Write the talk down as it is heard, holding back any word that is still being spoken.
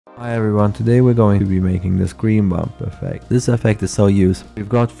Hi everyone, today we're going to be making the screen bump effect. This effect is so useful. We've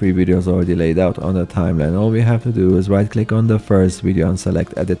got 3 videos already laid out on the timeline. All we have to do is right click on the first video and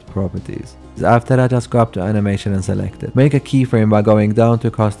select edit properties. After that, just grab the animation and select it. Make a keyframe by going down to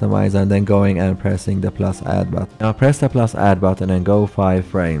customize and then going and pressing the plus add button. Now press the plus add button and go 5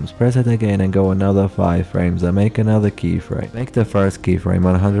 frames. Press it again and go another 5 frames and make another keyframe. Make the first keyframe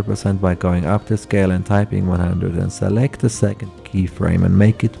 100% by going up to scale and typing 100 and select the second keyframe and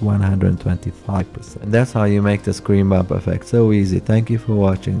make it 125%. And that's how you make the screen bump effect. So easy. Thank you for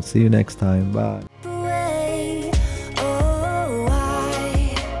watching. See you next time. Bye.